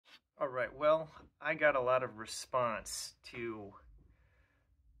All right, well, I got a lot of response to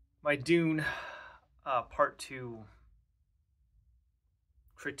my Dune Part 2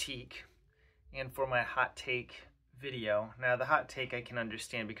 critique and for my hot take video. Now, the hot take I can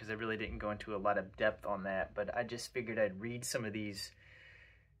understand because I really didn't go into a lot of depth on that, but I just figured I'd read some of these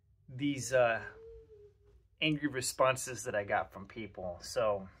angry responses that I got from people.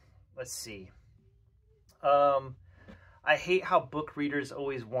 So, let's see. I hate how book readers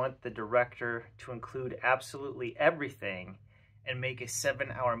always want the director to include absolutely everything and make a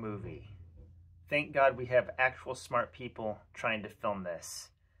 7-hour movie. Thank God we have actual smart people trying to film this.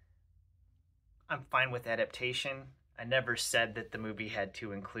 I'm fine with adaptation. I never said that the movie had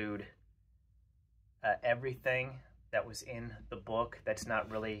to include everything that was in the book. That's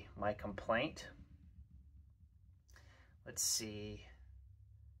not really my complaint. Let's see.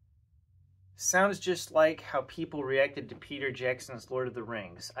 Sounds just like how people reacted to Peter Jackson's Lord of the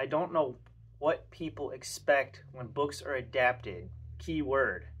Rings. I don't know what people expect when books are adapted, key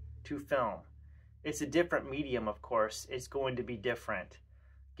word, to film. It's a different medium, of course. It's going to be different.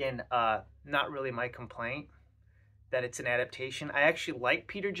 Again, not really my complaint that it's an adaptation. I actually like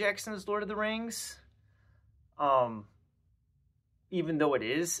Peter Jackson's Lord of the Rings. Even though it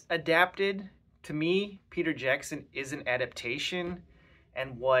is adapted, to me, Peter Jackson is an adaptation.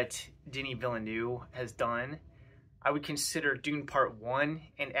 And what Denis Villeneuve has done, I would consider Dune Part 1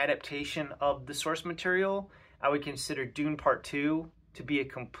 an adaptation of the source material. I would consider Dune Part 2 to be a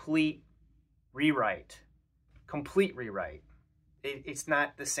complete rewrite. Complete rewrite. It's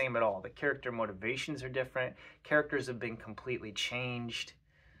not the same at all. The character motivations are different. Characters have been completely changed,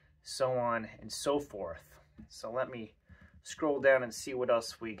 so on and so forth. So let me scroll down and see what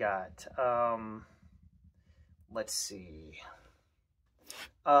else we got. Let's see.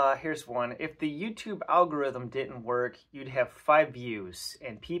 Here's one. If the YouTube algorithm didn't work, you'd have 5 views,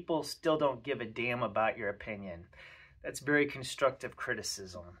 and people still don't give a damn about your opinion. That's very constructive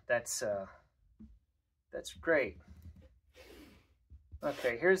criticism. That's great.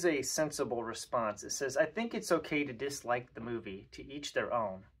 Okay, here's a sensible response. It says, I think it's okay to dislike the movie, to each their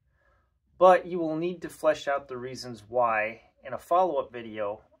own. But you will need to flesh out the reasons why in a follow-up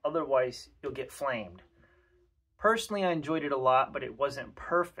video, otherwise you'll get flamed. Personally, I enjoyed it a lot, but it wasn't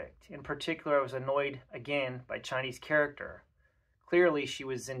perfect. In particular, I was annoyed, again, by Chani's character. Clearly, she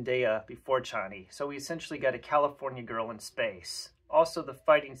was Zendaya before Chani, so we essentially got a California girl in space. Also, the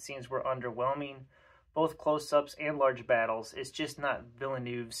fighting scenes were underwhelming, both close-ups and large battles. It's just not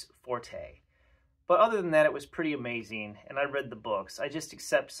Villeneuve's forte. But other than that, it was pretty amazing, and I read the books. I just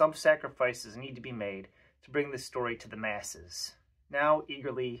accept some sacrifices need to be made to bring this story to the masses. Now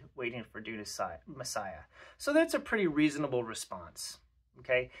eagerly waiting for Dune Messiah. So that's a pretty reasonable response,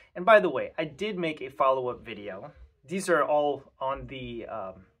 okay? And by the way, I did make a follow-up video. These are all on the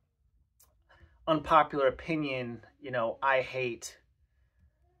unpopular opinion, I hate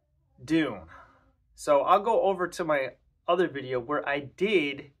Dune. So I'll go over to my other video where I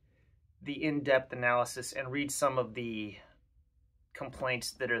did the in-depth analysis and read some of the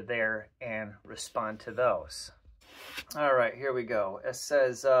complaints that are there and respond to those. All right, here we go. It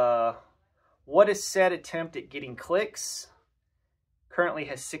says, what a sad attempt at getting clicks. Currently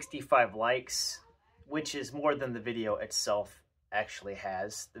has 65 likes, which is more than the video itself actually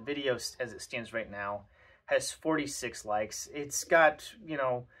has. The video, as it stands right now, has 46 likes. It's got,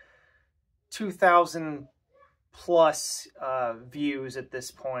 2,000 plus views at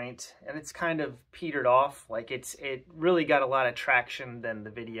this point, and it's kind of petered off. Like it really got a lot of traction, then the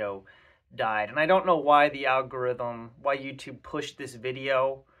video died. And I don't know why the algorithm, why YouTube pushed this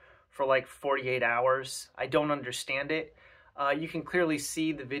video for like 48 hours. I don't understand it. You can clearly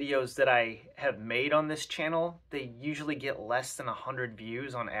see the videos that I have made on this channel. They usually get less than 100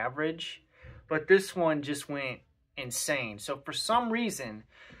 views on average, but this one just went insane. So for some reason,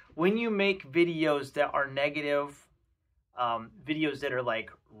 when you make videos that are negative, videos that are like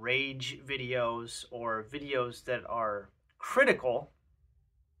rage videos or videos that are critical,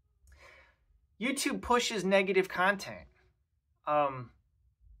 YouTube pushes negative content.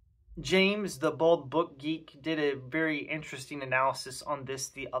 James, the Bald Book Geek, did a very interesting analysis on this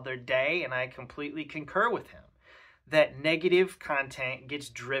the other day, and I completely concur with him. That negative content gets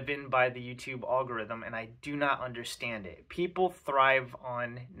driven by the YouTube algorithm, and I do not understand it. People thrive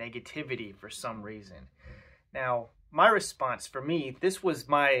on negativity for some reason. Now, my response for me, this was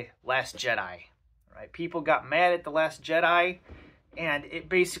my Last Jedi, right? People got mad at The Last Jedi, and it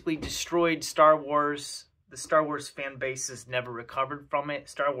basically destroyed Star Wars. The Star Wars fan base has never recovered from it.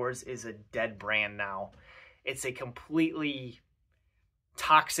 Star Wars is a dead brand now. It's a completely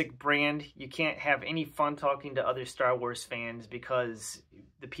toxic brand. You can't have any fun talking to other Star Wars fans because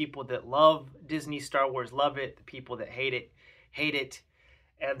the people that love Disney Star Wars love it. The people that hate it, hate it.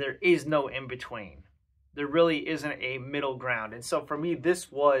 And there is no in between. There really isn't a middle ground. And so for me,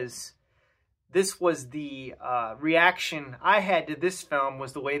 this was the reaction I had to this film,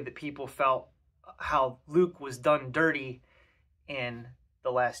 was the way that people felt how Luke was done dirty in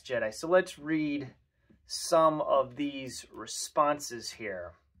The Last Jedi. So let's read some of these responses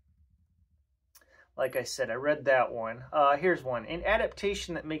here. Like I said, I read that one. Here's one. An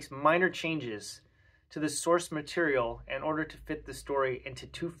adaptation that makes minor changes to the source material in order to fit the story into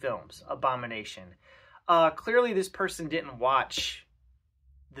 2 films. Abomination. Clearly this person didn't watch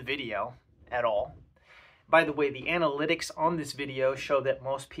the video at all. By the way, the analytics on this video show that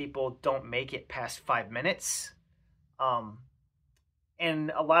most people don't make it past 5 minutes.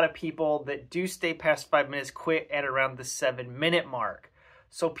 And a lot of people that do stay past 5 minutes quit at around the 7-minute mark.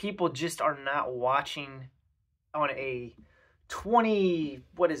 So people just are not watching on a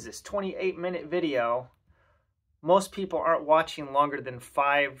 28-minute video. Most people aren't watching longer than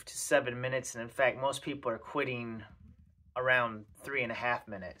 5 to 7 minutes. And in fact, most people are quitting around 3.5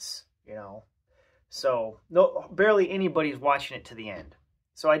 minutes, you know. So barely anybody's watching it to the end.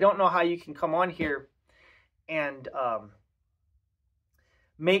 So I don't know how you can come on here and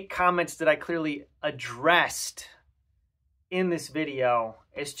make comments that I clearly addressed in this video.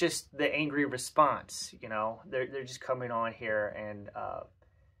 It's just the angry response, you know. They're just coming on here and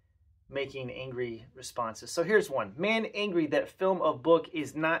making angry responses. So here's one. Man angry that film of book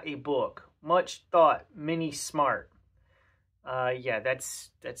is not a book. Much thought, many smart. Yeah, that's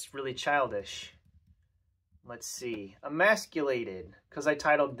really childish. Let's see. Emasculated, because I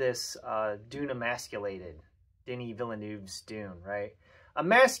titled this Dune Emasculated. Denis Villeneuve's Dune, right?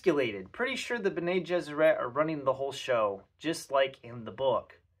 Emasculated. Pretty sure the Bene Gesserit are running the whole show, just like in the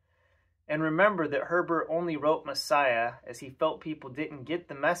book. And remember that Herbert only wrote Messiah as he felt people didn't get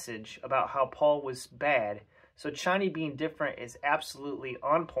the message about how Paul was bad, so Chani being different is absolutely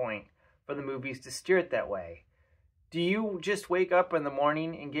on point for the movies to steer it that way. Do you just wake up in the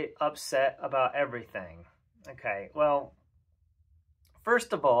morning and get upset about everything? Okay, well,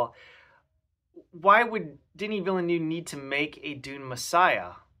 first of all, why would Denis Villeneuve need to make a Dune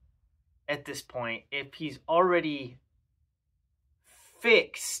Messiah at this point if he's already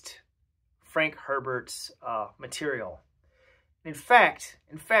fixed Frank Herbert's material? In fact,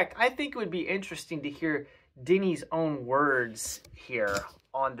 I think it would be interesting to hear Denis' own words here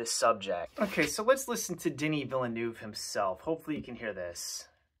on this subject. Okay, so let's listen to Denis Villeneuve himself. Hopefully you can hear this.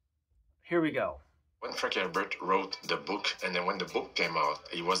 Here we go. When Frank Herbert wrote the book, and then when the book came out,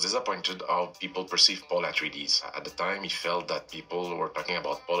 he was disappointed how people perceived Paul Atreides. At the time, he felt that people were talking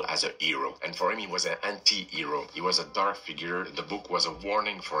about Paul as a hero. And for him, he was an anti-hero. He was a dark figure. The book was a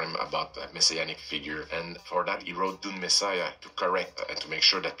warning for him about the messianic figure. And for that, he wrote Dune Messiah to correct and to make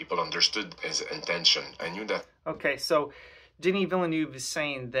sure that people understood his intention. I knew that. Okay, so Denis Villeneuve is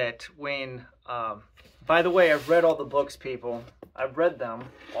saying that when... by the way, I've read all the books, people. I've read them,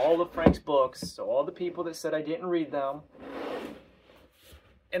 all of Frank's books, so all the people that said I didn't read them,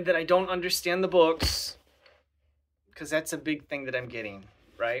 and that I don't understand the books, because that's a big thing that I'm getting,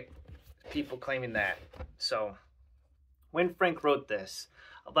 right? People claiming that. So, when Frank wrote this,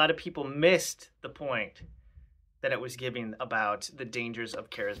 a lot of people missed the point that it was giving about the dangers of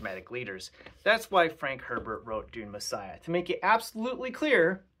charismatic leaders. That's why Frank Herbert wrote Dune Messiah, to make it absolutely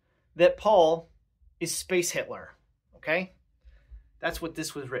clear that Paul is Space Hitler, okay? That's what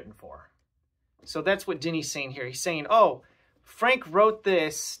this was written for. So that's what Denis is saying here. He's saying, oh, Frank wrote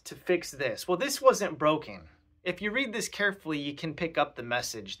this to fix this. Well, this wasn't broken. If you read this carefully, you can pick up the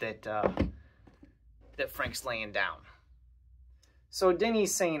message that that Frank's laying down. So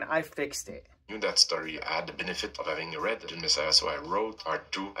Denis is saying, I fixed it. I knew that story had the benefit of having read Dune Messiah, so I wrote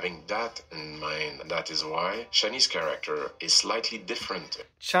part 2 having that in mind. And that is why Chani's character is slightly different.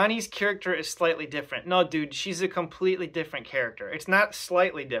 Chani's character is slightly different. No, dude, she's a completely different character. It's not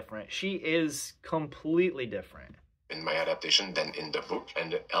slightly different. She is completely different in my adaptation than in the book,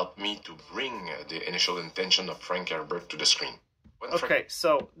 and it helped me to bring the initial intention of Frank Herbert to the screen. Okay,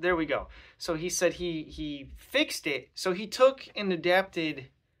 so there we go. So he said he fixed it. So he took and adapted...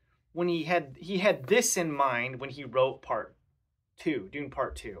 when he had this in mind when he wrote part 2, Dune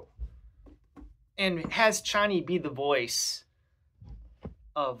Part 2. And has Chani be the voice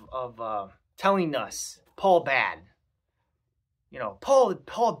of telling us, Paul bad. You know,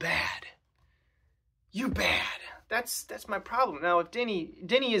 Paul bad. You bad. That's my problem. Now, if Denis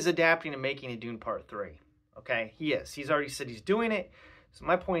is adapting and making a Dune Part 3, okay? He is. He's already said he's doing it. So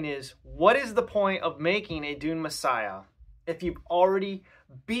my point is, what is the point of making a Dune Messiah if you've already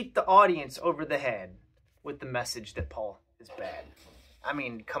beat the audience over the head with the message that Paul is bad? I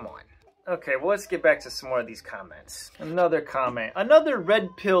mean, come on. Okay, well, let's get back to some more of these comments. Another comment. Another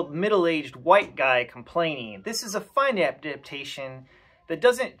red-pilled, middle-aged white guy complaining. This is a fine adaptation that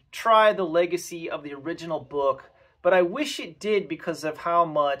doesn't try the legacy of the original book, but I wish it did because of how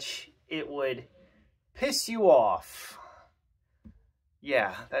much it would piss you off.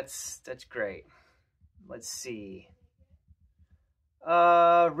 Yeah, that's great. Let's see.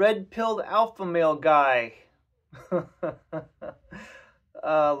 Red-pilled alpha male guy.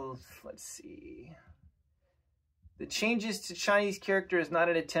 Let's see. The changes to Chani's character is not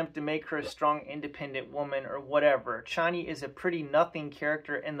an attempt to make her a strong, independent woman or whatever. Chani is a pretty nothing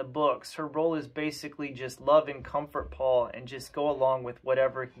character in the books. Her role is basically just love and comfort Paul and just go along with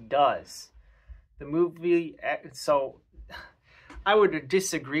whatever he does. The movie, so I would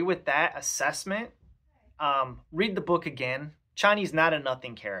disagree with that assessment. Read the book again. Chani's not a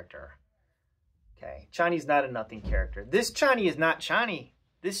nothing character. Okay, Chani's not a nothing character. This Chani is not Chani.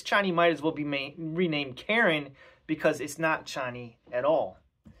 This Chani might as well be renamed Karen because it's not Chani at all.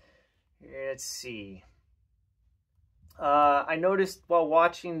 Let's see. I noticed while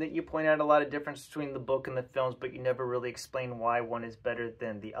watching that you point out a lot of difference between the book and the films, but you never really explain why one is better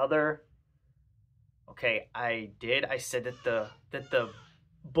than the other. Okay, I did. I said that the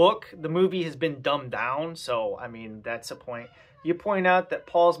book, the movie has been dumbed down, so I mean that's a point. You point out that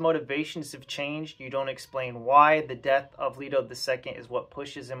Paul's motivations have changed. You don't explain why. The death of Leto II is what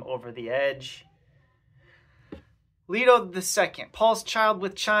pushes him over the edge. Leto II, Paul's child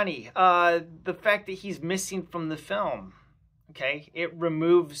with Chani. The fact that he's missing from the film. Okay, it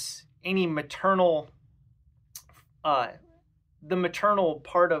removes any maternal... the maternal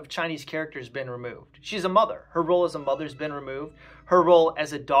part of Chani's character has been removed. She's a mother. Her role as a mother's been removed. Her role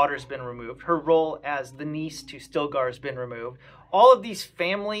as a daughter's been removed. Her role as the niece to Stilgar has been removed. All of these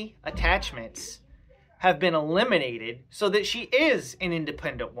family attachments have been eliminated so that she is an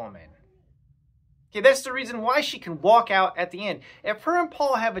independent woman. Okay, that's the reason why she can walk out at the end. If her and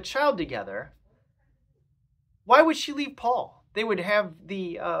Paul have a child together, why would she leave Paul? They would have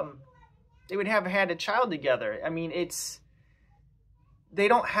had a child together. I mean, they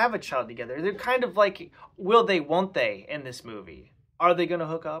don't have a child together. They're kind of like, will they, won't they in this movie? Are they going to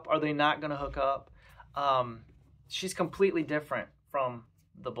hook up? Are they not going to hook up? She's completely different from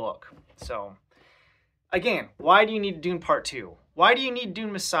the book. So, again, why do you need Dune Part 2? Why do you need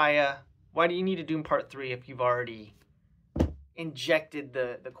Dune Messiah? Why do you need a Dune Part 3 if you've already injected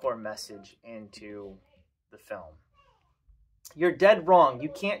the core message into the film? You're dead wrong. You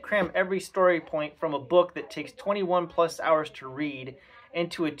can't cram every story point from a book that takes 21 plus hours to read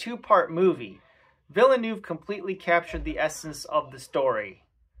into a 2-part movie. Villeneuve completely captured the essence of the story.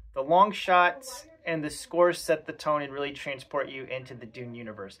 The long shots and the scores set the tone and really transport you into the Dune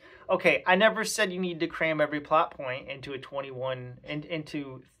universe. Okay, I never said you need to cram every plot point into into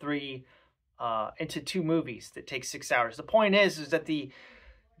 2 movies that take 6 hours. The point is that the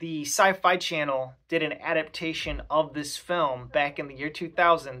Sci-Fi Channel did an adaptation of this film back in the year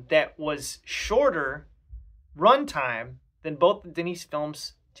 2000 that was shorter runtime than both the Denis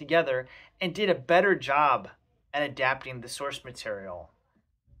films together and did a better job at adapting the source material.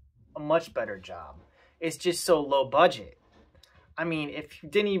 A much better job. It's just so low budget. I mean, if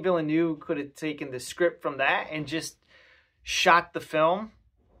Denis Villeneuve could have taken the script from that and just shot the film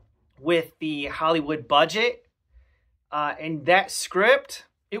with the Hollywood budget and that script,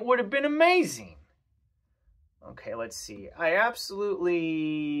 it would have been amazing. Okay, let's see. I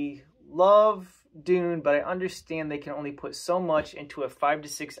absolutely love Dune, but I understand they can only put so much into a 5 to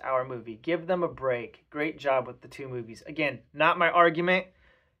 6 hour movie. Give them a break. Great job with the 2 movies. Again, not my argument.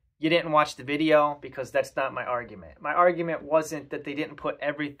 You didn't watch the video because that's not my argument. My argument wasn't that they didn't put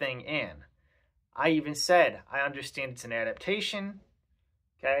everything in. I even said, I understand it's an adaptation.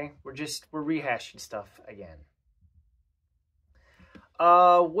 Okay, we're rehashing stuff again.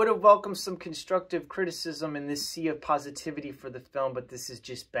 Would have welcomed some constructive criticism in this sea of positivity for the film, but this is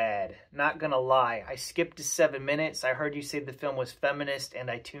just bad. Not gonna lie, I skipped to 7 minutes. I heard you say the film was feminist, and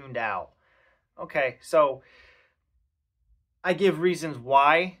I tuned out. Okay, so I give reasons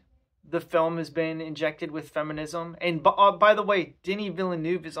why the film has been injected with feminism. And by the way, Denis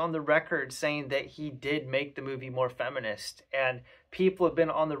Villeneuve is on the record saying that he did make the movie more feminist. And people have been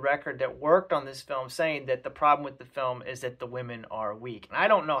on the record that worked on this film saying that the problem with the film is that the women are weak. And I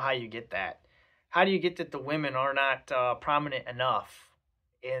don't know how you get that. How do you get that the women are not prominent enough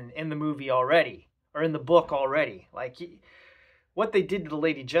in the movie already? Or in the book already? Like, what they did to the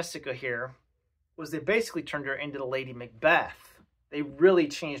Lady Jessica here was they basically turned her into the Lady Macbeth. They really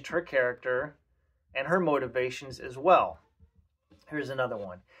changed her character and her motivations as well. Here's another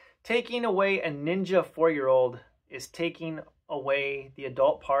one. Taking away a ninja 4-year-old is taking away the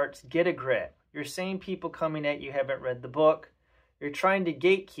adult parts. Get a grip. You're saying people coming at you haven't read the book. You're trying to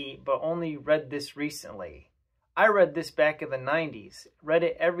gatekeep, but only read this recently. I read this back in the 90s, read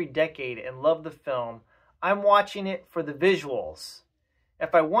it every decade, and loved the film. I'm watching it for the visuals.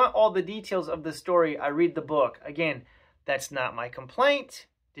 If I want all the details of the story, I read the book. Again, that's not my complaint.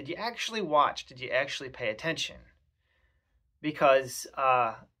 Did you actually watch? Did you actually pay attention? Because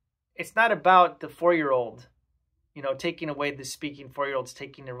it's not about the 4-year-old, you know, taking away the speaking 4-year-olds,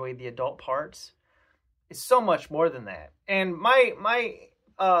 taking away the adult parts. It's so much more than that. And my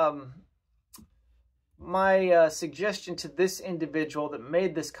suggestion to this individual that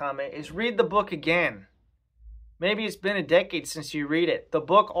made this comment is read the book again. Maybe it's been a decade since you read it. The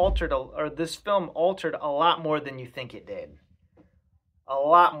book altered, or this film altered a lot more than you think it did. A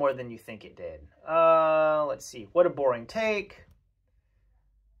lot more than you think it did. Let's see. What a boring take.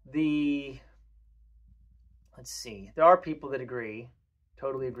 Let's see. There are people that agree.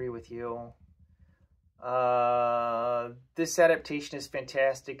 Totally agree with you. This adaptation is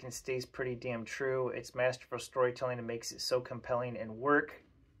fantastic and stays pretty damn true. It's masterful storytelling and makes it so compelling and work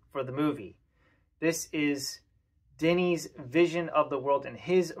for the movie. This is Denis' vision of the world and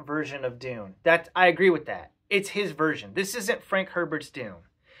his version of Dune. I agree with that. It's his version. This isn't Frank Herbert's Dune.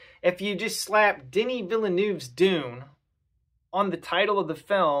 If you just slap Denis Villeneuve's Dune on the title of the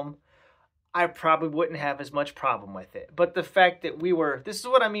film, I probably wouldn't have as much problem with it. But the fact that this is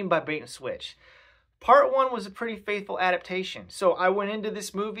what I mean by bait and switch. Part 1 was a pretty faithful adaptation. So I went into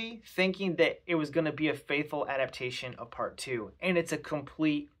this movie thinking that it was going to be a faithful adaptation of Part 2. And it's a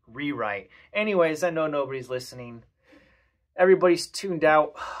complete rewrite. Anyways, I know nobody's listening. Everybody's tuned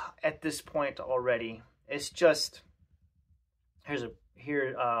out at this point already. It's just, I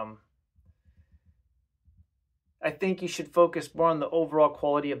think you should focus more on the overall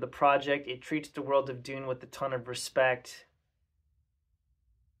quality of the project. It treats the world of Dune with a ton of respect.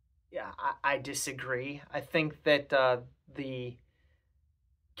 Yeah, I disagree. I think that the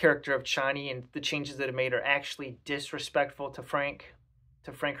character of Chani and the changes that it made are actually disrespectful to Frank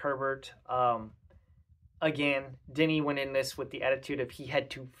Herbert. Again, Denis went in this with the attitude of he had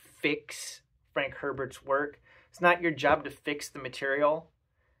to fix Frank Herbert's work. It's not your job to fix the material.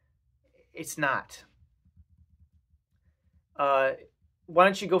 It's not. Why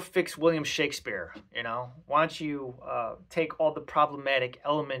don't you go fix William Shakespeare, you know? Why don't you take all the problematic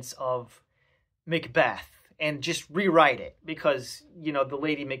elements of Macbeth and just rewrite it? Because, you know, the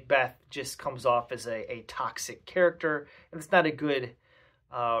Lady Macbeth just comes off as a toxic character, and it's not a good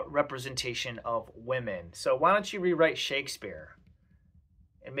representation of women. So why don't you rewrite Shakespeare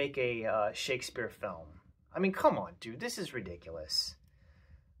and make a Shakespeare film? I mean, come on, dude. This is ridiculous.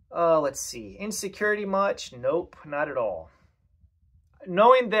 Let's see. Insecurity much? Nope, not at all.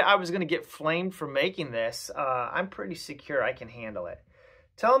 Knowing that I was going to get flamed for making this, I'm pretty secure I can handle it.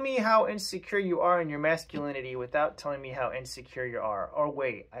 Tell me how insecure you are in your masculinity without telling me how insecure you are. Or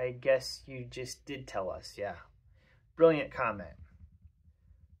wait, I guess you just did tell us. Yeah. Brilliant comment.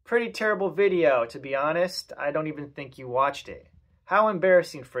 Pretty terrible video, to be honest. I don't even think you watched it. How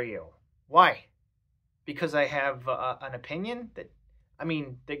embarrassing for you. Why? Because I have an opinion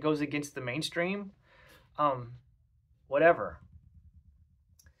that goes against the mainstream? Whatever.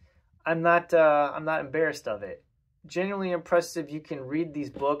 I'm not embarrassed of it. Genuinely impressive you can read these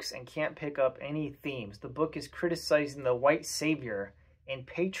books and can't pick up any themes. The book is criticizing the white savior and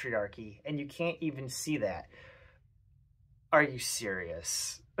patriarchy, and you can't even see that. Are you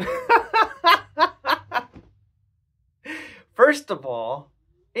serious? First of all,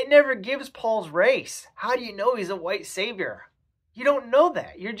 it never gives Paul's race. How do you know he's a white savior? You don't know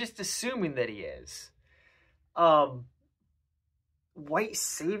that. You're just assuming that he is. White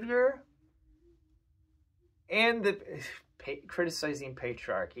savior? And criticizing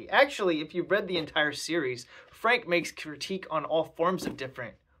patriarchy. Actually, if you've read the entire series, Frank makes critique on all forms of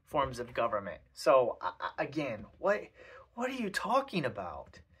different forms of government. So, again, what are you talking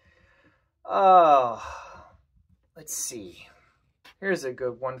about? Let's see. Here's a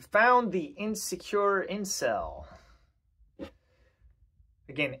good one. Found the insecure incel.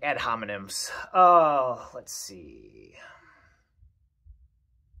 Again, ad hominems. Let's see.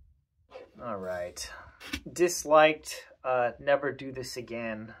 All right. Disliked. Never do this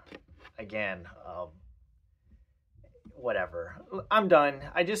again. Whatever. I'm done.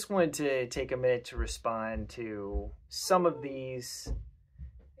 I just wanted to take a minute to respond to some of these.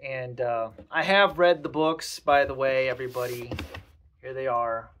 And I have read the books, by the way, everybody. Here they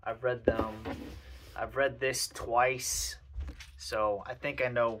are. I've read them. I've read this twice. So I think I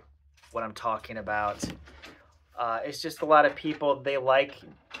know what I'm talking about. It's just a lot of people, they like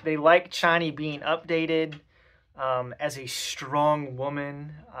Chani being updated as a strong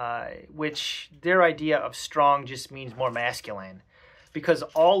woman, which their idea of strong just means more masculine, because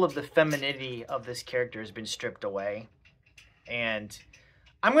all of the femininity of this character has been stripped away. And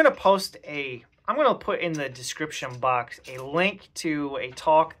I'm going to put in the description box a link to a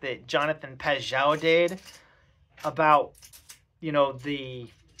talk that Jonathan Pajot did about, you know, the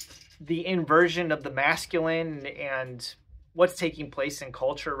inversion of the masculine and what's taking place in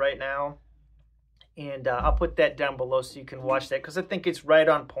culture right now. And I'll put that down below so you can watch that, because I think it's right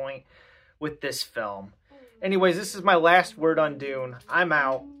on point with this film. Anyways, this is my last word on Dune. I'm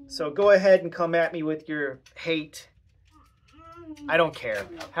out. So go ahead and come at me with your hate. I don't care.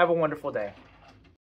 Have a wonderful day.